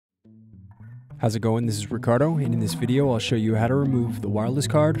How's it going? This is Ricardo, and in this video I'll show you how to remove the wireless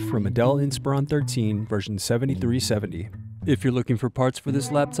card from a Dell Inspiron 13 version 7370. If you're looking for parts for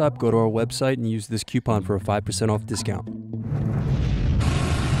this laptop, go to our website and use this coupon for a 5% off discount.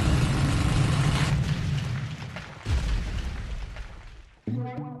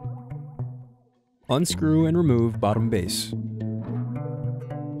 Unscrew and remove bottom base.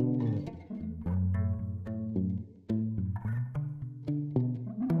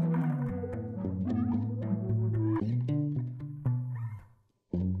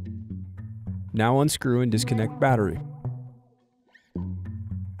 Now unscrew and disconnect battery.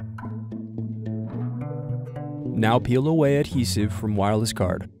 Now peel away adhesive from wireless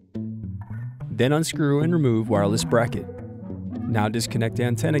card. Then unscrew and remove wireless bracket. Now disconnect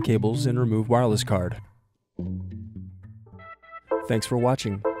antenna cables and remove wireless card. Thanks for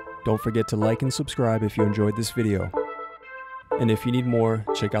watching. Don't forget to like and subscribe if you enjoyed this video. And if you need more,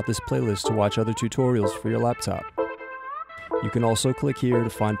 check out this playlist to watch other tutorials for your laptop. You can also click here to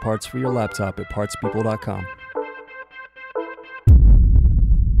find parts for your laptop at partspeople.com.